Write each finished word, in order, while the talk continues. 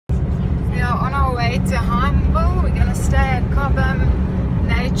now on our way to Himeville. We're going to stay at Cobham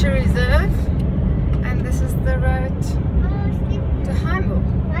Nature Reserve, and this is the road to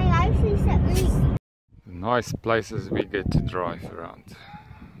Himeville. Nice places we get to drive around.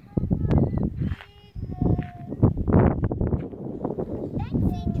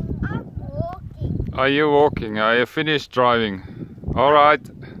 Are you walking? Are you finished driving? Alright,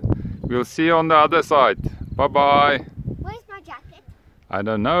 we'll see you on the other side. Bye bye. Where's my jacket? I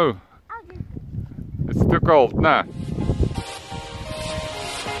don't know. It's too cold, nah.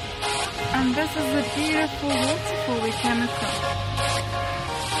 And this is a beautiful waterfall we came across.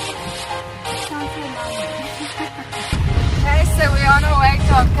 Okay, so we're on our way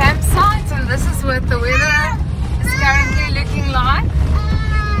to our campsite, and this is what the weather is currently looking like.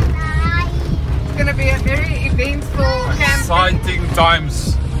 It's going to be a very eventful camping. Exciting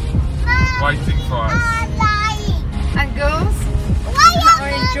times waiting for us. And girls are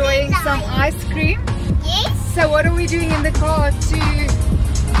enjoying some ice cream. Yes. So what are we doing in the car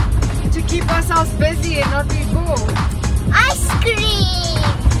to keep ourselves busy and not be bored? Ice cream.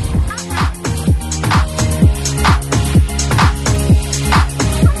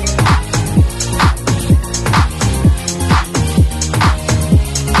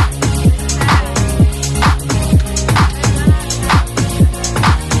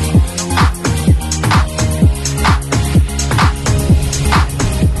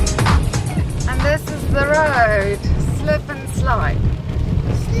 Slip and slide.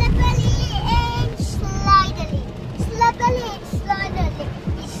 Slippery and slidely. Slippery and slidely.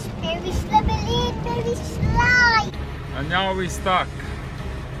 It's very slippery and very slide. And now we're stuck.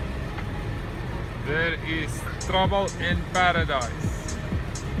 There is trouble in paradise.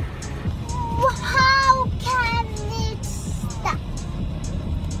 How can it stop?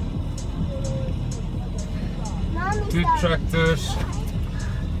 Mommy, Two tractors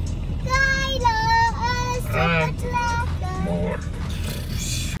and more.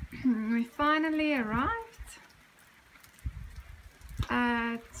 We finally arrived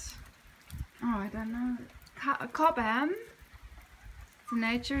at, I don't know, Cobham. It's a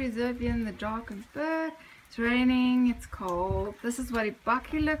nature reserve here in the Drakensberg. It's raining, it's cold. This is what a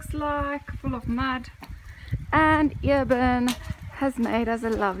bucky looks like, full of mud. And Eben has made us a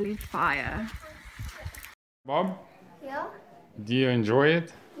lovely fire. Bob, Yeah? do you enjoy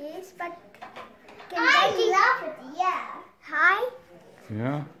it? Yes, but I love it, yeah. Hi.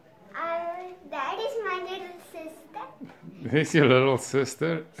 Yeah. That is my little sister. There's your little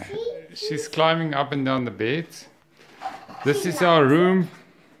sister. She's climbing up and down the bed. This is our room.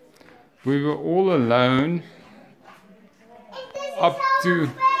 We were all alone up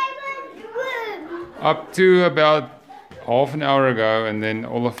to about half an hour ago, and then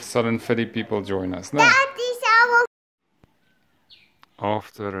all of a sudden 30 people join us. No. That is our...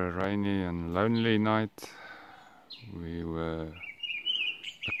 After a rainy and lonely night, we were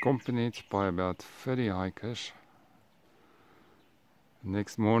accompanied by about 30 hikers.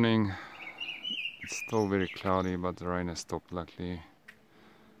 Next morning, it's still very cloudy, but the rain has stopped luckily.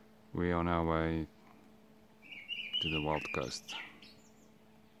 We're on our way to the Wild Coast.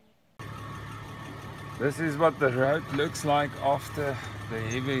 This is what the road looks like after the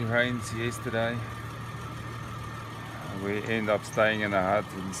heavy rains yesterday. We end up staying in a hut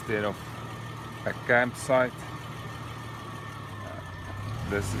instead of a campsite.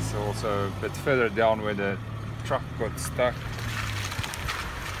 This is also a bit further down where the truck got stuck.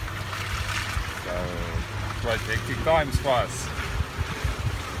 So quite hectic times for us.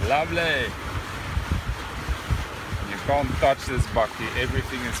 Lovely. You can't touch this bucky,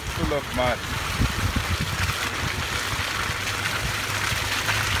 everything is full of mud.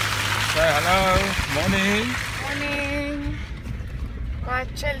 Say hello, morning. Morning.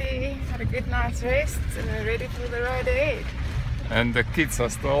 Quite chilly, had a good night's rest, and we're ready for the road ahead. And the kids are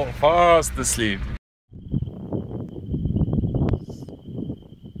still fast asleep.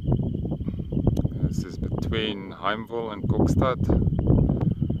 This is between Himeville and Kokstad.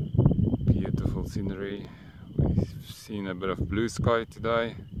 Beautiful scenery. We've seen a bit of blue sky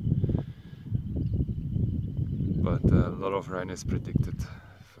today, but a lot of rain is predicted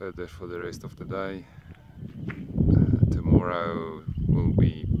further for the rest of the day. Tomorrow will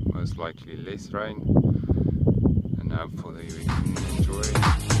be most likely less rain, and hopefully we can enjoy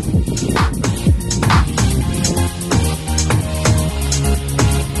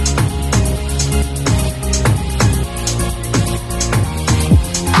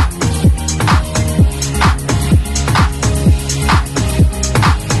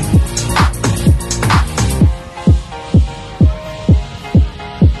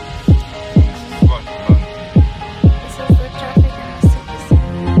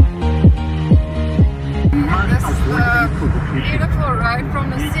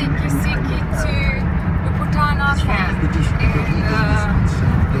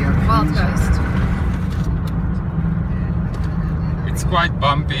Wild Coast. It's quite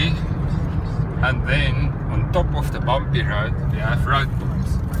bumpy, and then on top of the bumpy road we have road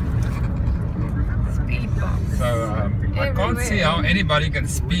bumps. Speed bumps. So I can't see how anybody can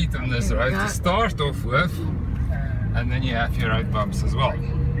speed on this road to start off with, and then you have your road bumps as well.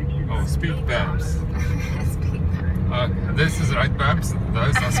 Oh, speed bumps. Okay, this is road bumps,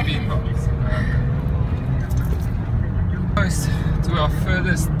 those are speed bumps. Close to our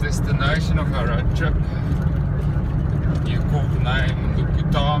furthest destination of our road trip. You call the name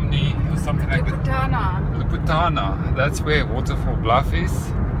Luputani or something like that. Luputana. That's where Waterfall Bluff is.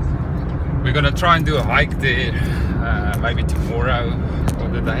 We're gonna try and do a hike there, maybe tomorrow or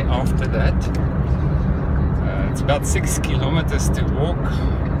the day after that. It's about 6 kilometers to walk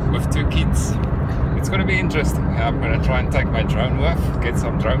with 2 kids. It's gonna be interesting. I'm gonna try and take my drone with, get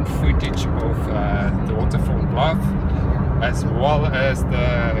some drone footage of the Waterfall Bluff, as well as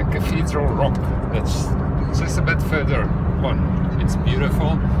the Cathedral Rock. That's just a bit further on. It's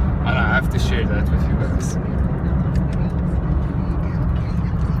beautiful, and I have to share that with you guys.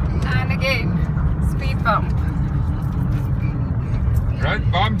 And again, speed bump.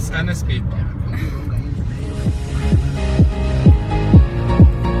 Road bumps and a speed bump.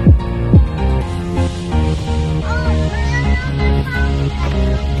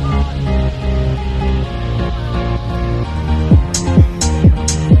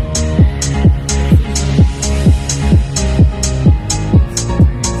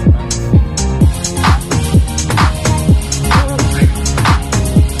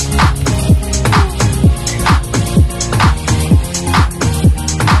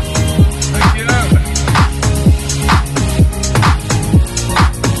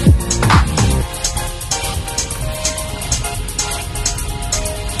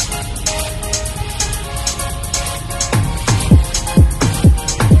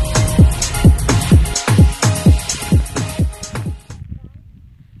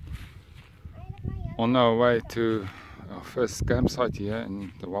 On our way to our first campsite here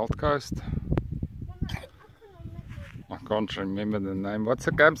in the Wild Coast. I can't remember the name. What's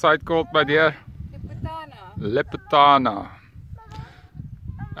the campsite called, my dear? Liputana.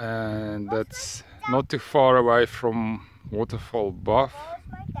 And that's not too far away from Waterfall Bluff.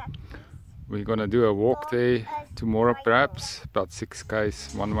 We're gonna do a walk there tomorrow, perhaps about 6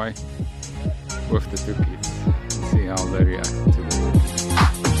 km one way with the 2 kids. See how they react to the walk.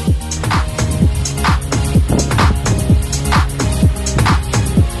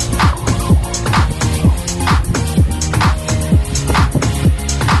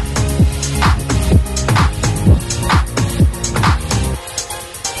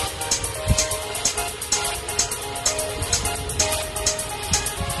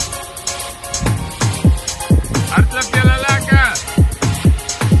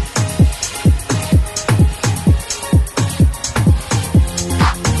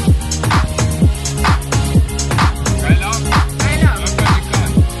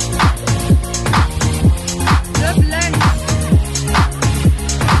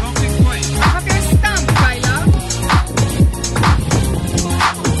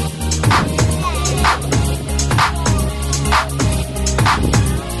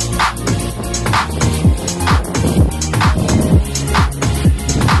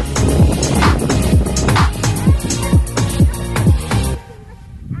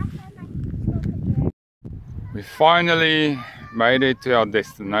 We finally made it to our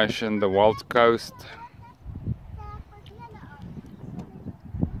destination, the Wild Coast.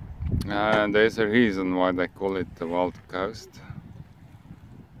 And there's a reason why they call it the Wild Coast.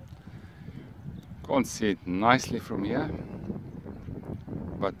 Can't see it nicely from here,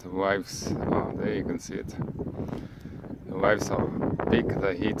 but the waves, oh, there you can see it. The waves are big,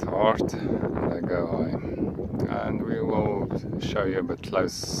 they hit hard, and they go high. And we will show you a bit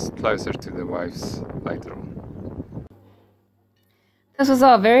closer to the waves later on. This was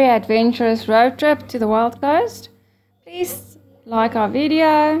our very adventurous road trip to the Wild Coast. Please like our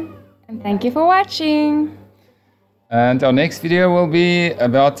video and thank you for watching. And our next video will be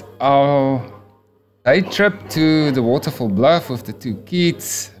about our day trip to the Waterfall Bluff with the 2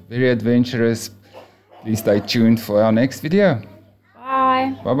 kids. Very adventurous. Please stay tuned for our next video.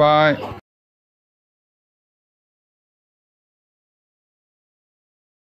 Bye. Bye bye.